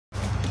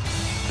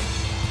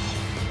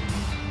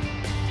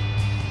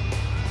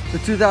The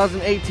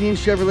 2018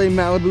 Chevrolet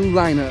Malibu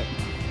lineup.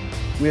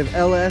 We have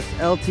LS,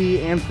 LT,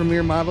 and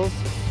Premier models.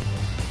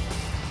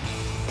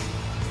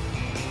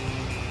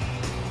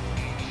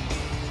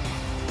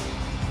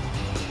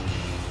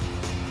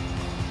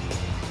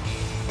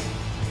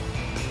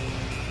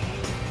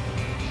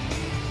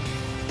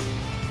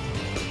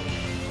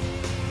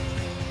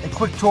 A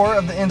quick tour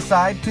of the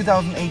inside.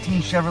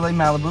 2018 Chevrolet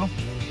Malibu.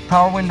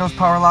 Power windows,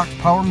 power locks,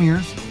 power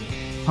mirrors,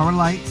 power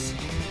lights.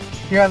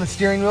 Here on the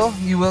steering wheel,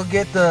 you will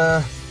get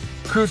the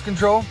cruise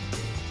control,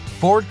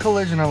 forward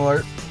collision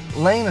alert,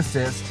 lane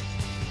assist,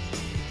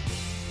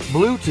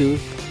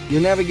 Bluetooth,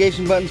 your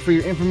navigation buttons for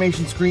your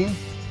information screen,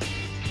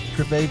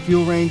 trip aid,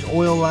 fuel range,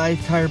 oil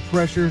life, tire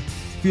pressure,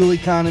 fuel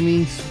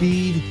economy,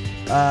 speed,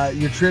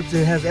 your trips.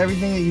 It has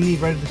everything that you need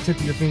right at the tip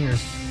of your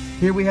fingers.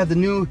 Here we have the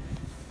new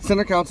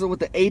center console with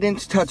the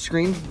 8-inch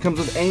touchscreen. Comes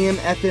with AM,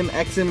 FM,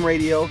 XM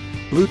radio,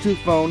 Bluetooth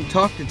phone,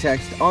 talk to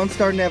text,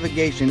 OnStar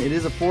navigation. It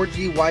is a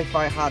 4G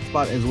Wi-Fi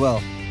hotspot as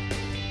well.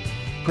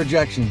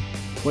 Projection.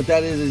 What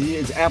that is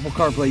it's Apple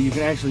CarPlay. You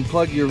can actually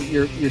plug your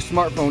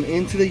smartphone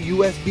into the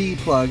USB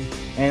plug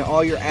and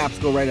all your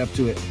apps go right up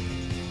to it.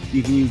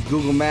 You can use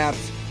Google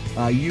Maps,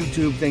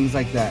 YouTube, things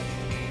like that.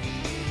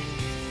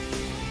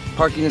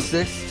 Parking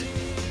assist,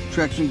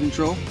 traction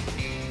control,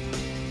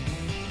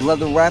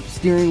 leather wrapped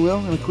steering wheel,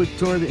 and a quick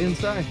tour of the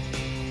inside.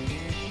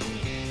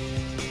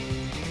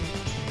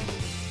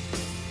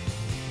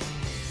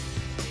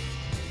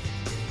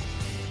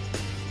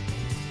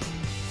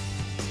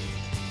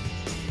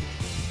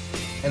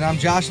 And I'm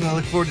Josh, and I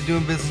look forward to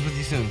doing business with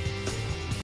you soon.